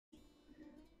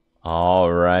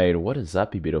Alright, what is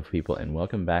up, you beautiful people, and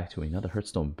welcome back to another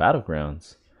Hearthstone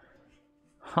Battlegrounds.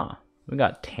 Huh, we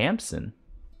got Tamsin.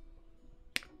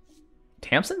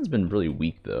 Tamsin's been really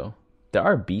weak, though. There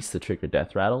are beasts that trigger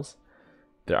death rattles.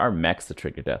 There are mechs that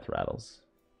trigger death rattles.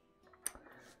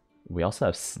 We also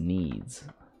have Sneeds.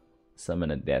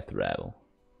 Summon a death rattle.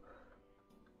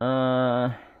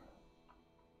 I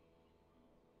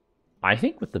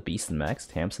think with the beasts and mechs,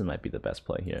 Tamsin might be the best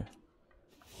play here.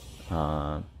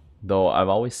 Though I've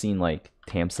always seen like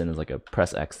Tamsin as like a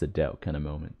press X to doubt kind of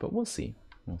moment, but we'll see.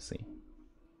 We'll see.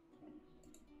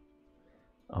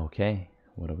 Okay,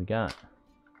 what do we got?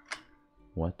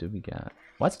 What do we got?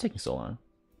 Why is it taking so long?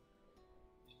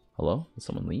 Hello? Did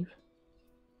someone leave?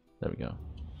 There we go.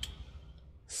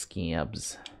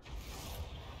 Scabs.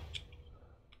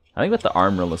 I think with the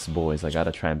armorless boys, I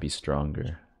gotta try and be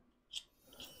stronger.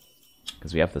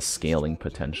 Because we have the scaling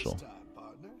potential.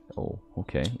 Oh,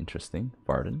 okay, interesting.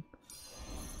 Varden.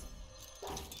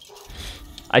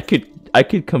 I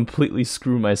could completely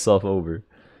screw myself over.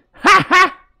 Ha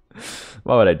ha!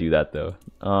 Why would I do that though?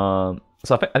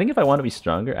 So I think if I want to be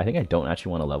stronger, I think I don't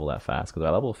actually want to level that fast, because if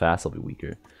I level fast, I'll be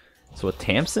weaker. So with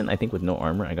Tamsin, I think with no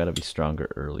armor, I gotta be stronger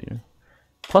earlier.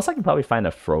 Plus, I can probably find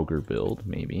a Frogger build,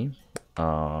 maybe.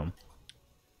 And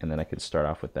then I could start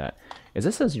off with that. Is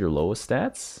this as your lowest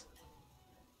stats?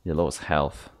 Your lowest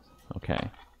health.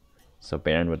 Okay. So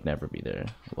Baron would never be there.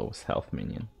 Lowest health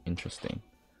minion. Interesting.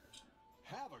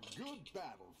 Have a good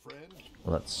battle, friend.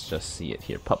 Let's just see it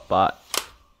here. Pupbot.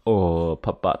 Oh,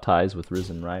 Pupbot ties with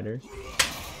Risen Rider.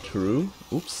 True.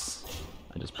 Oops.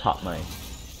 I just popped my...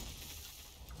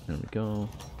 There we go.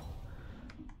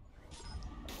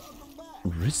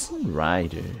 Risen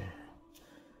Rider.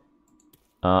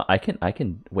 I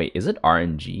can wait, is it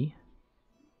RNG?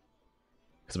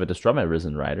 Because if I destroy my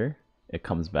Risen Rider, it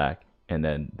comes back, and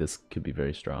then this could be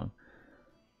very strong.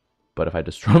 But if I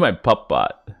destroy my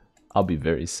Pupbot, I'll be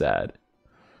very sad.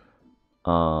 I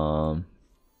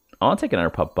want to take another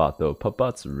Pupbot though.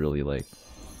 Pupbot's really like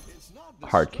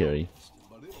hard carry.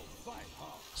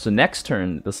 So next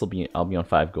turn, this will be I'll be on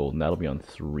 5 gold, and that'll be on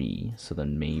 3. So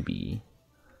then maybe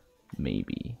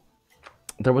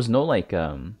there was no like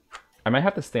I might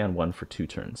have to stay on 1 for 2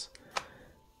 turns,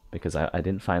 because I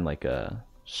didn't find like a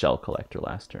shell collector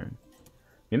last turn.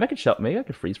 Maybe I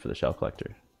could freeze for the shell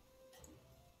collector.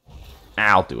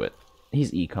 I'll do it.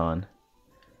 He's econ.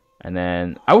 And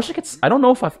then I wish I could. I don't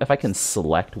know if I can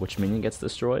select which minion gets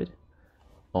destroyed.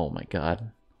 Oh my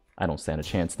god, I don't stand a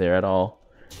chance there at all.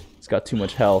 He's got too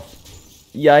much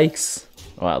health. Yikes.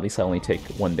 Well, at least I only take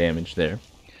 1 damage there.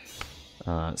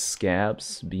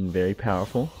 Scabs being very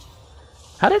powerful.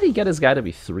 How did he get his guy to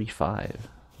be 3-5?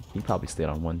 He probably stayed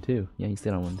on 1 too. Yeah, he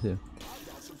stayed on 1 too.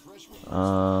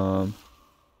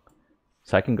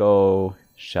 So I can go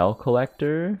shell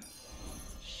collector,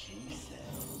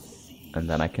 and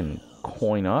then I can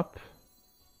coin up.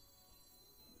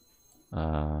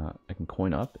 I can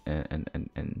coin up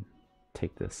and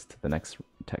take this to the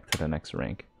next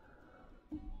rank.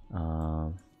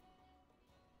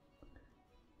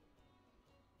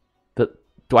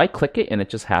 Do I click it and it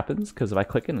just happens? Because if I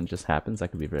click it and it just happens, that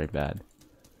could be very bad.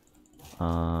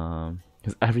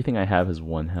 Because everything I have is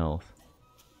 1 health.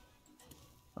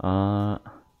 I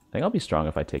think I'll be strong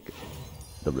if I take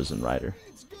the Risen Rider.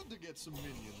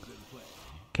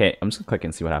 Okay, I'm just gonna click it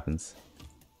and see what happens.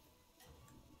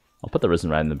 I'll put the Risen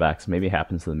Rider in the back, so maybe it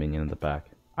happens to the minion in the back.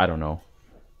 I don't know.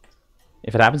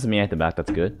 If it happens to me at the back,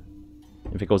 that's good.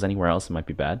 If it goes anywhere else, it might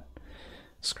be bad.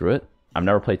 Screw it. I've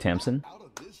never played Tamsin,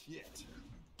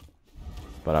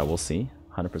 but I will see.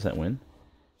 100% win.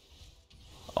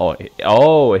 Oh,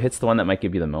 it hits the one that might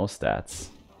give you the most stats.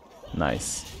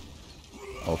 Nice.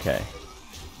 Okay.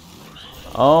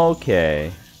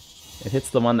 Okay. It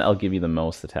hits the one that'll give you the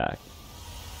most attack.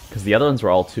 Because the other ones were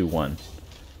all 2-1.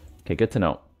 Okay, good to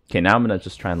know. Okay, now I'm going to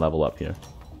just try and level up here.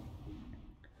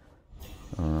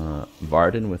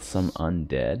 Varden with some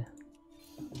undead.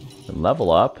 Then level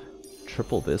up.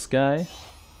 Triple this guy.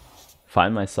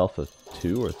 Find myself a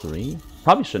 2 or 3.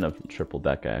 Probably shouldn't have tripled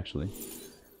that guy, actually.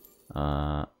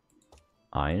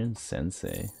 Iron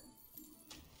Sensei.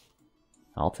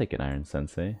 I'll take an Iron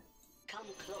Sensei. Come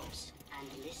close and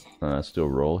listen. Let's do a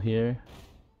roll here.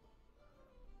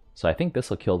 So I think this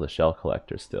will kill the shell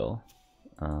collector still.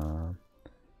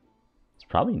 It's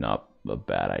probably not a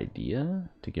bad idea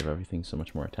to give everything so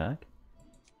much more attack.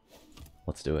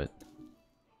 Let's do it.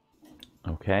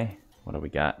 Okay, what do we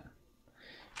got?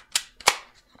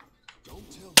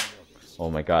 Oh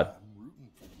my god.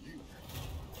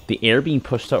 The air being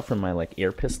pushed out from my like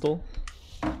air pistol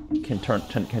can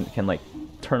like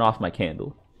turn off my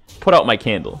candle. Put out my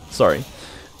candle. Sorry.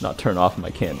 not turn off my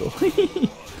candle.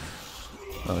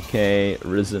 Okay,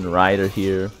 Risen Rider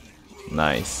here.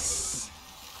 Nice.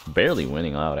 Barely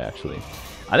winning out, actually.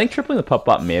 I think tripling the pup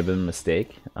bot may have been a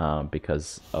mistake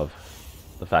because of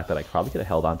the fact that I probably could have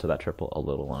held on to that triple a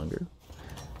little longer.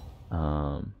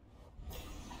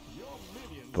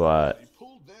 But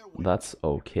that's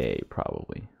okay,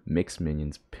 probably. Mixed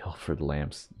minions, pilfered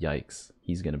lamps. Yikes.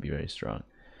 He's going to be very strong.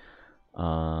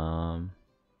 Kind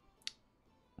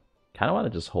of want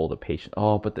to just hold a patient.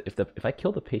 Oh, but if I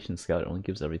kill the patient scout, it only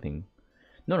gives everything.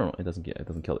 No, it doesn't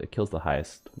kill it. It kills the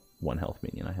highest 1 health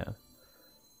minion I have.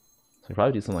 So I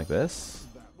probably do something like this.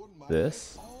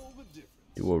 This.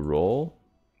 Do a roll.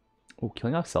 Oh,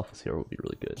 killing off Selfless Hero would be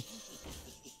really good.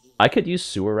 I could use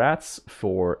Sewer Rats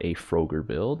for a Frogger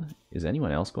build. Is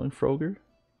anyone else going Frogger?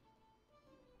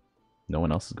 No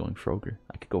one else is going Frogger.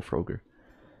 I could go Frogger.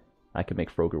 I could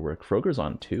make Frogger work. Frogger's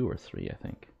on 2 or 3, I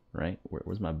think. Right?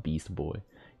 Where's my beast boy?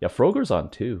 Yeah, Frogger's on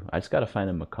 2. I just gotta find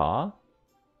a macaw.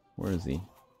 Where is he?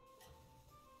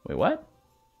 Wait, what?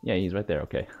 Yeah, he's right there.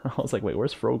 Okay. I was like, wait,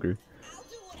 where's Frogger?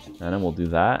 And then we'll do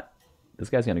that. This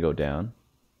guy's gonna go down.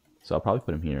 So I'll probably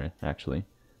put him here, actually.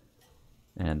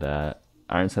 And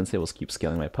Iron Sensei will keep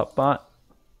scaling my pup bot.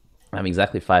 I have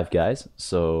exactly 5 guys,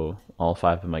 so all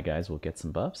 5 of my guys will get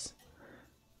some buffs.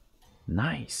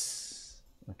 Nice.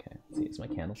 Okay, let's see, is my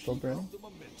candle still burning?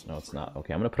 No, it's not.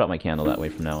 Okay, I'm gonna put out my candle that way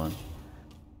from now on.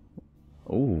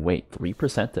 Oh, wait,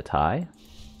 3% to tie?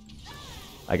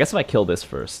 I guess if I kill this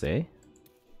first, eh?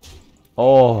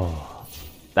 Oh,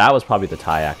 that was probably the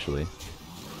tie, actually.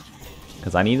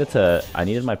 Because I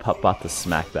needed my pup bot to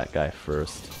smack that guy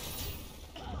first.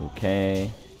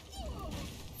 Okay.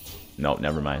 No,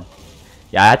 never mind.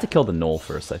 Yeah, I had to kill the Knoll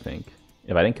first, I think.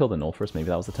 If I didn't kill the Knoll first, maybe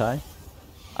that was the tie.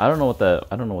 I don't know what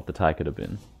the tie could have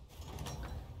been.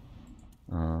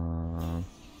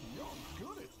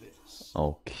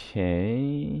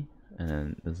 Okay. And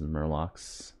then this is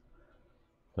Murloc's.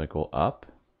 So I go up.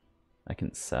 I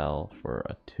can sell for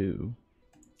a 2.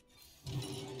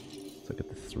 Let's look at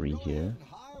the 3 here.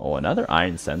 Oh, another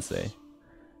Iron Sensei.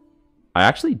 I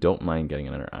actually don't mind getting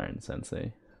another Iron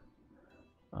Sensei.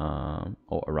 Oh,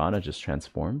 Arana just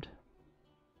transformed.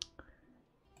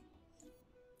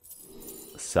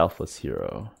 Selfless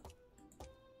Hero.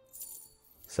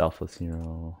 Selfless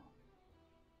Hero.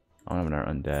 I don't have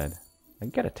another Undead. I can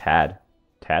get a Tad.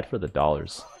 Tad for the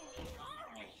dollars.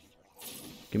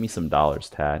 Give me some dollars,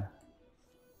 Tad.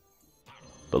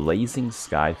 Blazing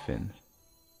Skyfin.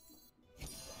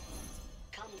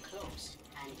 Come close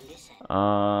and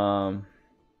listen.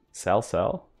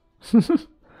 Sell.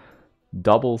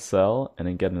 Double sell, and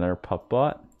then get another pup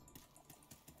bot.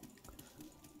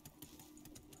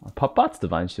 Pup bot's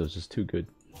Divine Shield is just too good.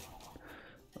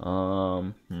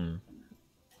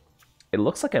 It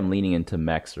looks like I'm leaning into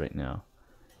mechs right now.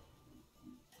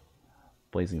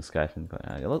 Blazing Skyfin.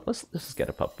 Let's just get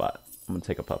a pup bot. I'm gonna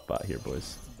take a pup bot here,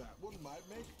 boys.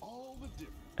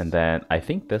 And then I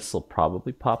think this will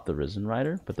probably pop the Risen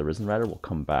Rider, but the Risen Rider will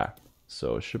come back,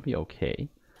 so it should be okay.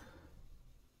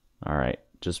 All right,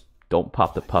 just don't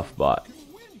pop the puff bot.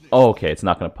 Oh, okay, it's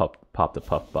not gonna pop the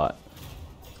puff bot.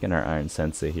 Let's get our Iron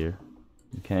Sensei here.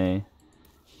 Okay.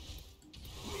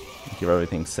 Give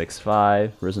everything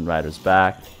 6-5. Risen Rider's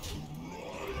back.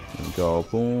 There we go.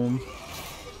 Boom.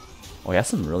 Oh, he has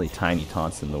some really tiny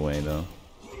taunts in the way, though.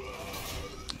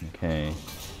 Okay.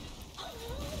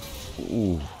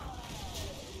 Ooh.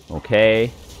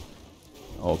 Okay.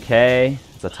 Okay.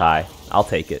 It's a tie. I'll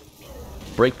take it.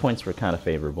 Breakpoints were kind of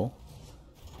favorable.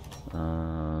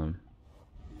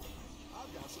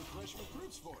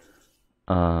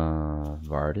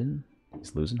 Varden.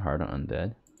 He's losing hard on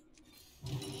Undead.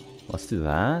 Let's do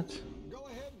that.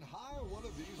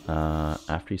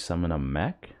 After you summon a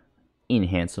mech,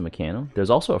 enhance a Mechano. There's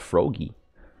also a Froggy.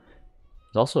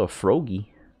 There's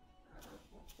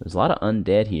a lot of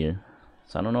Undead here,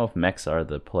 so I don't know if mechs are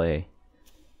the play.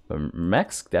 But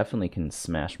mechs definitely can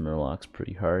smash Murlocs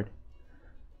pretty hard.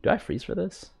 Do I freeze for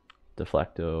this?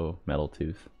 Deflecto, Metal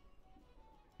Tooth.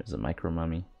 There's a Micro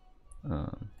Mummy. Nah,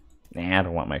 I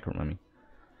don't want Micro Mummy.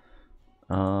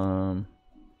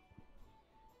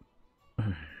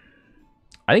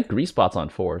 I think Grease Spot's on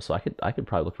 4, so I could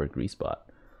probably look for a Grease Spot.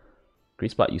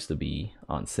 Grease Spot used to be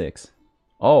on 6.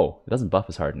 Oh, it doesn't buff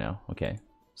as hard now. Okay,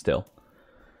 still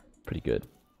pretty good.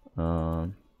 I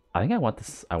think I want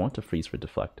this. I want to freeze for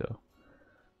Deflecto.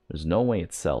 There's no way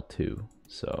it's Cell 2,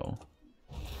 so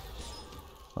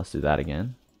let's do that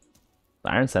again.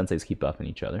 The Iron Senseis keep buffing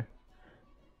each other.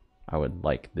 I would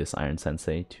like this Iron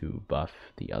Sensei to buff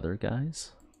the other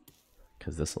guys,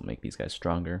 because this will make these guys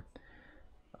stronger.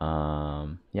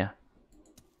 Yeah.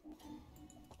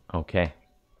 Okay.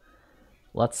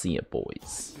 Let's see it,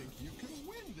 boys. Think you can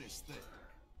win this thing.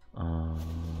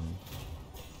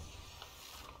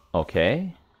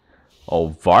 Okay. Oh,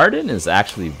 Varden is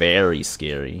actually very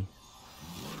scary.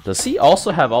 Does he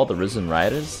also have all the Risen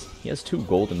Riders? He has 2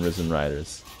 golden Risen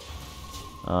Riders.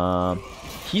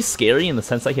 He's scary in the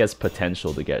sense that he has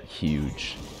potential to get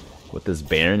huge. With his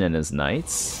Baron and his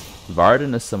Knights,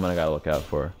 Varden is someone I gotta look out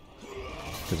for.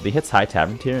 Because if he hits high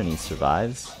Tavern tier and he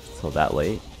survives till that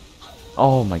late...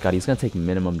 Oh my god, he's gonna take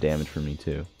minimum damage from me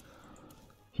too.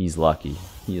 He's lucky.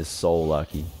 He is so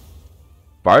lucky.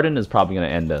 Varden is probably gonna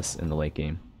end us in the late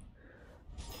game.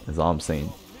 That's all I'm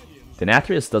saying.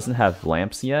 Denathrius doesn't have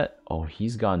lamps yet. Oh,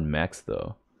 he's gone MECH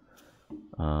though.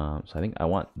 So I think I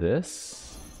want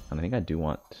this, and I think I do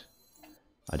want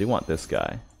this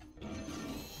guy.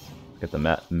 Get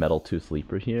the Metal Tooth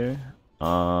Leaper here.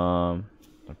 I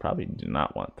probably do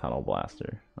not want Tunnel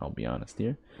Blaster. I'll be honest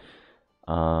here.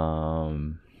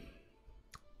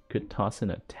 Could toss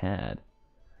in a Tad.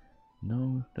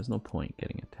 No, there's no point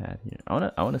getting a Tad here.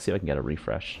 I wanna see if I can get a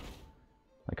refresh,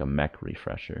 like a MECH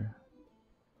refresher.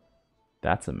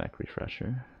 That's a MECH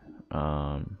refresher.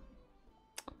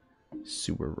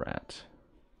 Sewer Rat.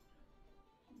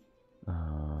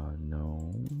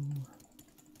 No.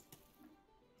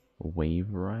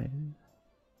 Wave Rider.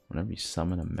 Whenever you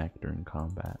summon a MECH during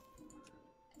combat.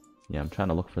 Yeah, I'm trying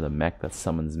to look for the MECH that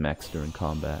summons mechs during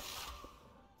combat.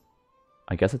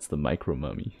 I guess it's the Micro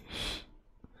Mummy.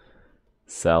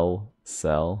 Sell,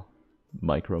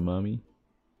 Micro Mummy.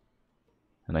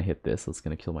 And I hit this, it's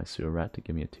gonna kill my Sewer Rat to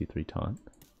give me a 2-3 taunt.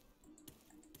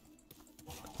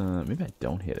 Maybe I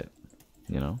don't hit it,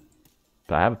 you know?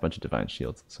 But I have a bunch of Divine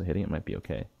Shields, so hitting it might be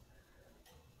okay.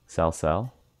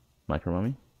 Sell, Micro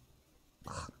Mummy.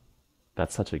 Ugh,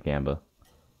 that's such a gamba.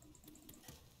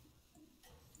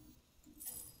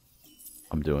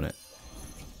 I'm doing it.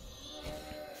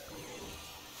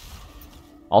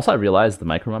 Also, I realized the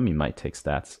Micro Mummy might take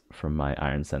stats from my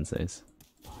Iron Senseis.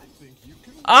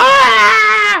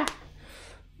 Ah!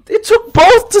 It took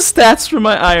both the stats from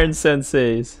my Iron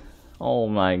Senseis. Oh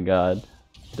my god.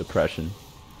 Depression.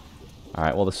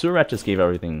 Alright, well the Sewer Rat just gave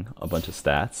everything a bunch of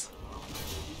stats.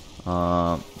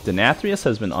 Denathrius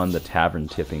has been on the Tavern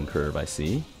tipping curve, I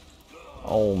see.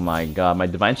 Oh my god, my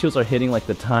Divine Shields are hitting like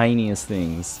the tiniest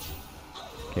things.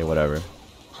 Okay, whatever.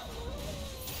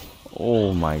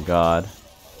 Oh my god.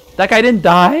 That guy didn't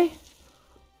die?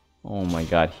 Oh my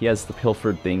god, he has the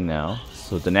pilfered thing now.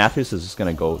 So Denathrius is just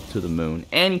gonna go to the moon.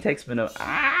 And he takes Minnow.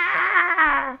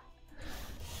 Ah!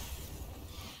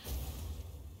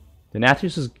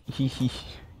 Denathrius is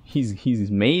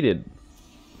he's made it.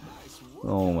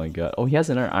 Oh my god. Oh, he has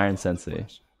an Iron Sensei.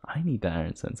 I need that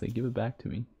Iron Sensei. Give it back to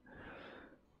me.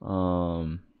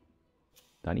 Do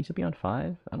I need to be on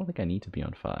 5? I don't think I need to be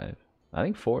on 5. I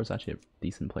think 4 is actually a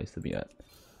decent place to be at.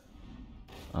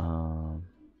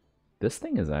 This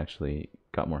thing has actually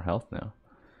got more health now.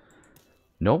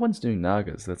 No one's doing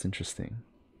Nagas. That's interesting.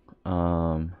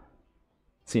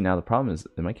 See, now the problem is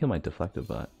it might kill my Deflective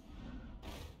Bot.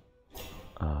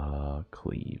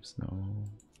 Cleaves. No.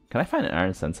 Can I find an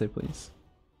Iron Sensei, please?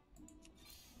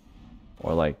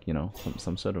 Or like, you know,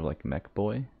 some sort of like mech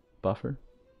boy buffer.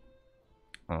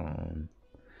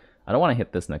 I don't want to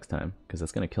hit this next time because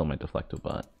that's gonna kill my Deflective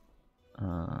Bot.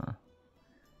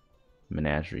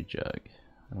 Menagerie Jug.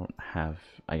 I don't have.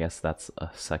 I guess that's a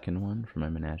second one for my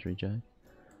Menagerie Jug.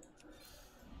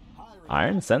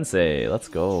 Iron Sensei, let's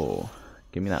go.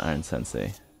 Give me that Iron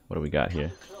Sensei. What do we got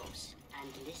here?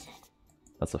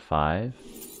 That's a 5.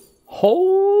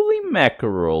 Holy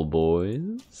mackerel,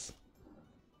 boys.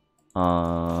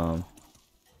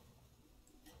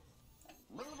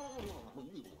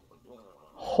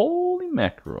 Holy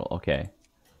mackerel. Okay.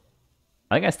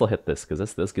 I think I still hit this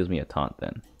because this gives me a taunt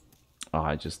then.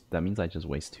 Oh, that means I just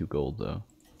waste 2 gold though.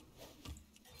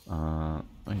 I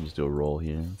can just do a roll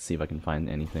here. See if I can find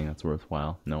anything that's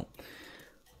worthwhile. Nope.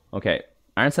 Okay.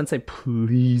 Iron Sensei,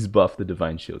 please buff the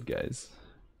Divine Shield, guys.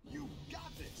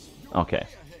 Okay.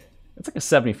 It's like a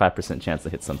 75% chance to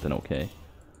hit something okay.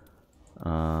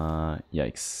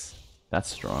 Yikes. That's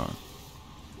strong.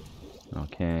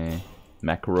 Okay.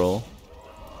 Mackerel.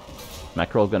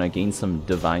 Mackerel gonna gain some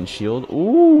Divine Shield.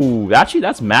 Ooh, actually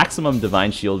that's maximum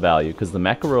Divine Shield value because the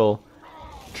Mackerel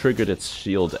triggered its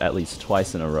shield at least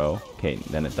twice in a row. Okay,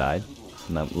 then it died.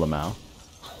 And then Lamau.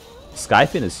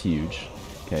 Skyfin is huge.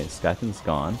 Okay, Skyfin's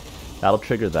gone. That'll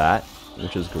trigger that,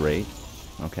 which is great.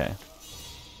 Okay.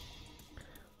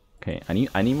 Okay, I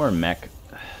need more mech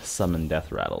summon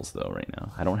death rattles though right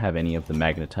now. I don't have any of the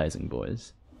magnetizing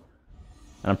boys.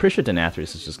 And I'm pretty sure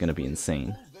Denathrius is just gonna be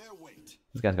insane.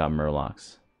 This guy's got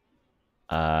Murlocs.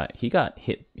 He got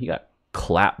hit. He got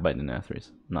clapped by Denathrius.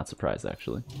 I'm not surprised,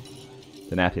 actually.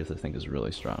 Denathrius, I think, is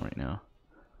really strong right now.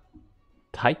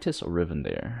 Titus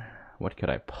Rivendare. What could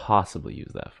I possibly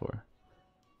use that for?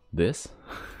 This?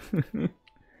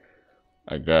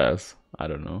 I guess. I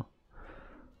don't know.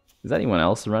 Is anyone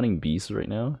else running Beast right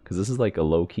now? Because this is like a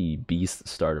low-key Beast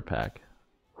starter pack.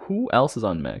 Who else is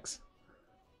on mechs?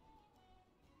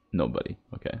 Nobody.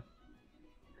 Okay.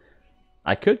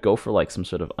 I could go for like some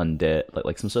sort of undead,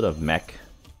 like some sort of mech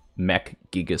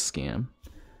giga scam.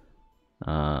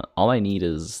 All I need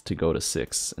is to go to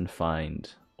 6 and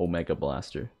find Omega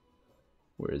Blaster.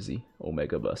 Where is he?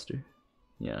 Omega Buster.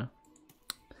 Yeah.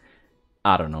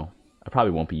 I don't know. I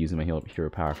probably won't be using my hero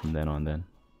power from then on then.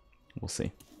 We'll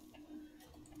see.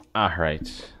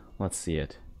 Alright. Let's see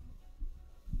it.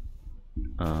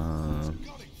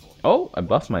 Oh, I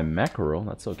buffed my mackerel.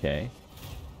 That's okay.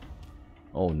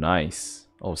 Oh, nice.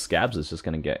 Oh, Scabs is just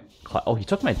gonna get... Oh, he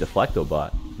took my Deflecto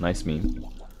bot. Nice meme.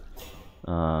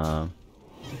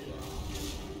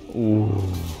 Ooh.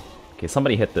 Okay,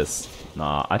 somebody hit this.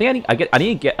 Nah, I think I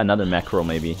need to get another mackerel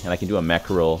maybe, and I can do a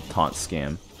mackerel taunt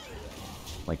scam.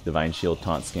 Like Divine Shield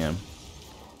taunt scam.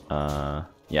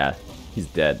 Yeah, he's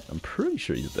dead. I'm pretty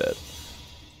sure he's dead.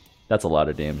 That's a lot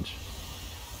of damage.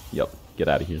 Yup, get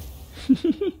out of here.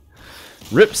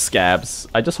 Rip Scabs.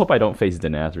 I just hope I don't face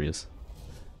Denathrius.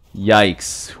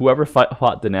 Yikes. Whoever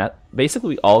fought Denath...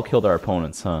 Basically, we all killed our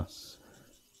opponents, huh?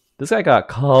 This guy got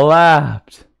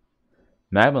clapped.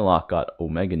 Magmalock got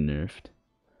Omega nerfed.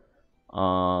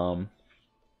 I'm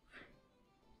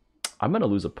gonna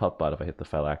lose a pup bot if I hit the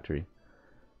Phylactery.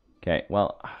 Okay,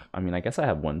 well, I mean, I guess I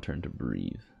have one turn to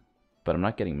breathe. But I'm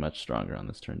not getting much stronger on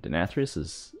this turn. Denathrius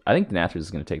is... I think Denathrius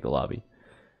is gonna take the lobby.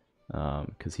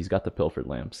 Because he's got the Pilfered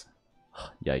Lamps.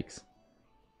 Yikes.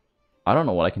 I don't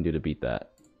know what I can do to beat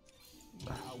that.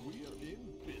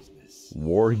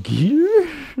 War Gear?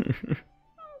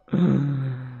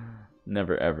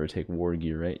 Never ever take War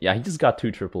Gear, right? Yeah, he just got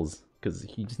 2 triples because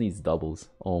he just needs doubles.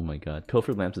 Oh my god.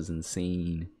 Pilfered Lamps is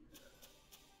insane.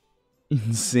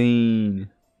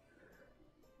 Insane.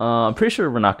 I'm pretty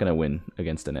sure we're not going to win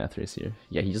against Denathrius here.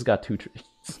 Yeah, he just got 2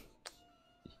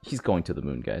 He's going to the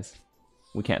moon, guys.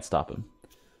 We can't stop him.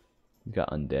 He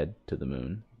got undead to the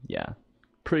moon. Yeah.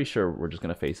 Pretty sure we're just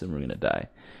going to face him. We're going to die.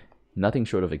 Nothing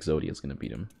short of Exodia is going to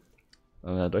beat him.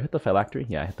 Do I hit the Phylactery?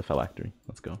 Yeah, I hit the Phylactery.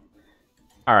 Let's go.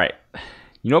 Alright.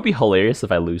 You know what would be hilarious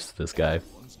if I lose to this guy?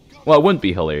 Well, it wouldn't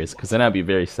be hilarious, because then I'd be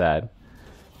very sad.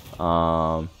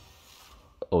 Oh,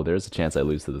 there's a chance I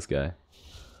lose to this guy.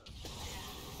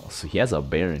 Oh, so he has a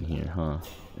Baron here, huh?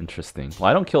 Interesting. Well,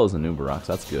 I don't kill his Anubarox.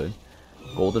 That's good.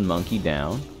 Golden Monkey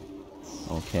down.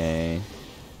 Okay.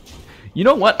 You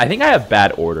know what? I think I have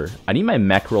bad order. I need my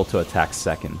Mechrel to attack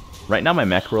second. Right now my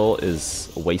Mechrel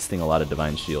is wasting a lot of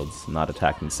Divine Shields, not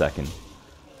attacking second.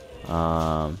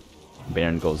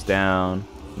 Baron goes down.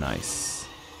 Nice.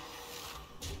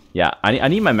 Yeah, I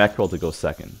need my Mechrel to go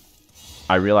second.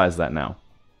 I realize that now.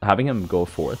 Having him go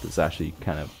fourth is actually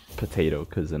kind of potato,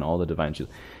 because in all the Divine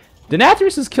Shields...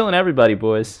 Denathrius is killing everybody,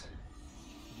 boys.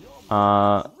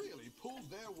 To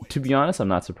be honest, I'm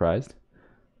not surprised.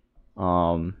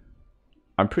 I'm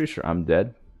pretty sure I'm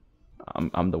dead.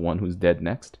 I'm the one who's dead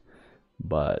next.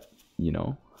 But, you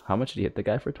know, how much did he hit the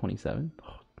guy for? 27?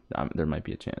 There might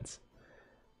be a chance.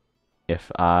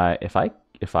 If I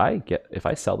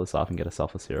sell this off and get a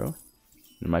selfless hero,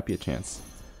 there might be a chance.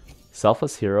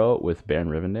 Selfless hero with Baron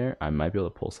Rivendare, I might be able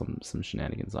to pull some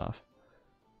shenanigans off.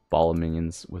 Ball of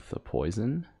minions with the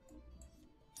poison.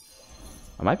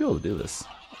 I might be able to do this.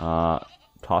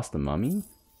 Toss the mummy.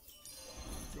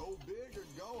 Go big or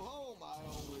go home, I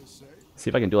always say. See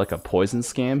if I can do like a poison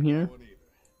scam here.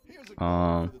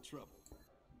 And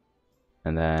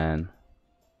then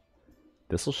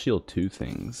this will shield 2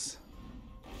 things.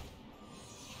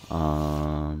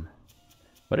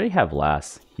 What did he have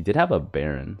last? He did have a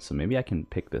Baron, so maybe I can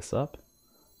pick this up.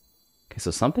 Okay,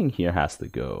 so something here has to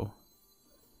go.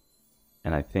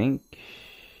 And I think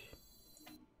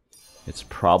it's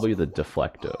probably the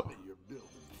Deflecto.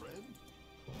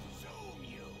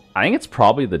 I think it's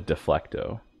probably the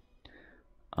Deflecto.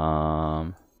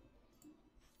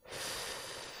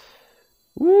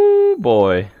 Woo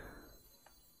boy.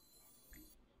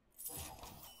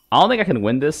 I don't think I can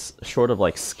win this short of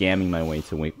like scamming my way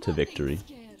to victory.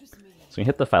 So we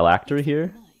hit the Phylactery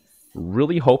here.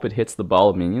 Really hope it hits the ball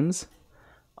of minions.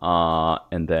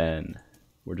 And then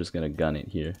we're just gonna gun it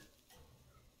here.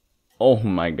 Oh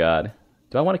my god.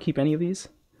 Do I want to keep any of these?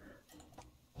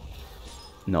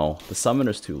 No, the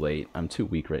summoner's too late. I'm too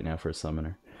weak right now for a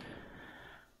summoner.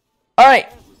 Alright.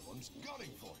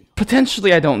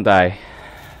 Potentially I don't die.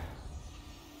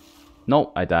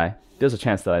 Nope, I die. There's a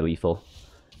chance that I lethal.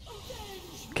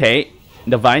 Okay.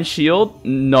 Divine Shield.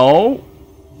 No.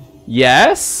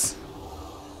 Yes.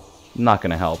 Not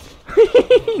gonna help.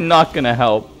 Not gonna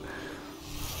help.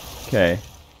 Okay.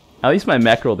 At least my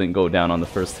mech roll didn't go down on the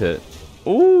first hit.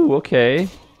 Ooh, okay.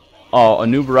 Oh, a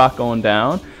new Barak going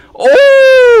down.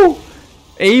 Oh!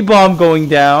 A-bomb going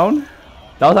down.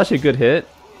 That was actually a good hit.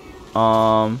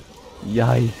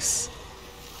 Yikes.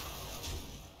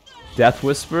 Death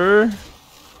Whisper.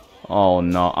 Oh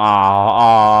no.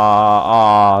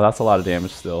 That's a lot of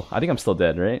damage still. I think I'm still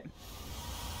dead, right?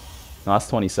 No, that's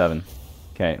 27.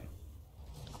 Okay.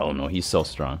 Oh no, he's so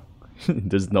strong.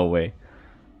 There's no way.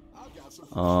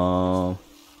 I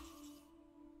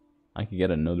could get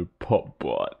another pop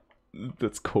bot.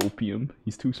 That's copium.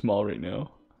 He's too small right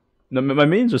now. No, my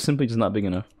mains are simply just not big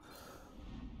enough.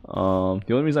 The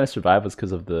only reason I survived was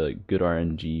because of the good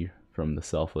RNG from the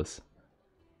Selfless.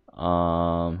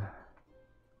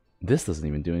 This doesn't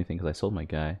even do anything because I sold my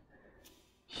guy.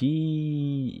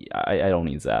 I don't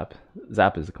need Zap.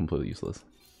 Zap is completely useless.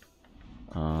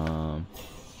 I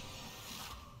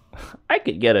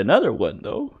could get another one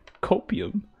though.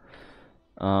 Copium.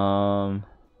 I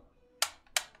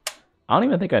don't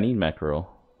even think I need Mackerel.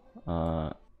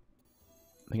 I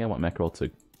think I want Mackerel to...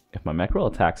 If my Mackerel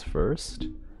attacks first,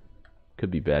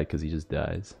 could be bad because he just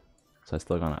dies. So I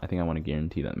still gonna... I think I want to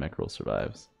guarantee that Mackerel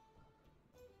survives.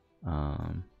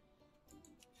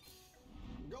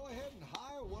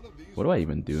 What do I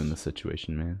even do in this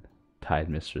situation, man? Tide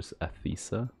Mistress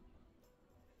Athesa.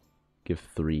 Give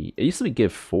 3. It used to be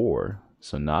give 4.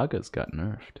 So Naga's got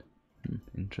nerfed.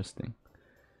 Interesting.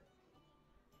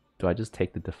 Do I just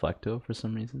take the Deflecto for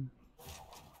some reason?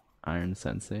 Iron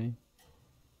Sensei.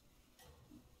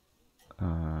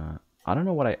 I don't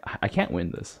know what I can't win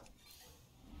this.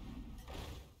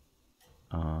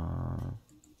 I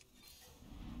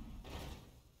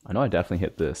know I definitely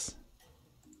hit this.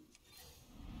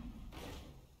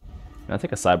 I'll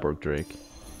take a Cyborg Drake.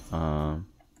 Oh,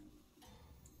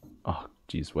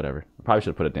 jeez, whatever. I probably should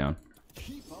have put it down.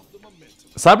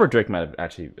 Cyborg Drake might have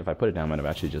actually, if I put it down, might have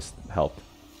actually just helped.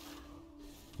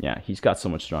 Yeah, he's got so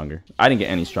much stronger. I didn't get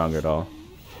any stronger at all.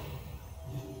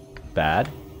 Bad.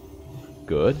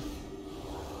 Good.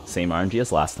 Same RNG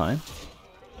as last time.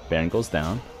 Baron goes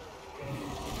down.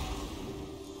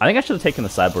 I think I should have taken the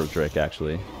Cyborg Drake,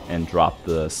 actually, and dropped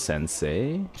the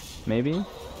Sensei, maybe?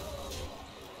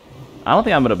 I don't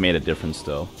think I would have made a difference,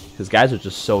 though, because guys are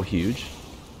just so huge.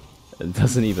 It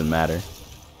doesn't even matter.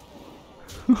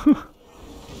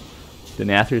 The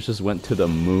Nathrius just went to the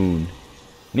moon.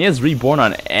 And he has Reborn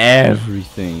on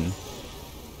everything.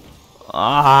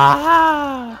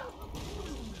 Ah!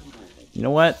 You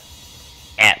know what?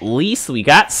 At least we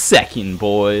got second,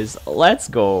 boys. Let's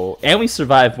go. And we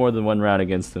survived more than one round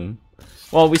against him.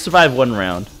 Well, we survived one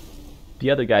round.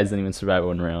 The other guys didn't even survive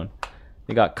one round.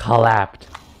 They got clapped.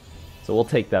 So we'll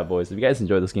take that, boys. If you guys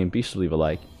enjoyed this game, be sure to leave a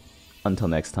like. Until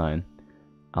next time,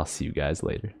 I'll see you guys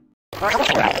later.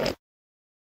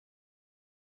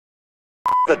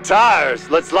 The tires!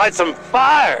 Let's light some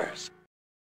fires!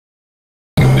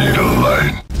 Need a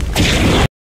light.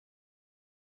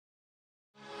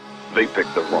 They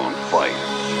picked the wrong fight.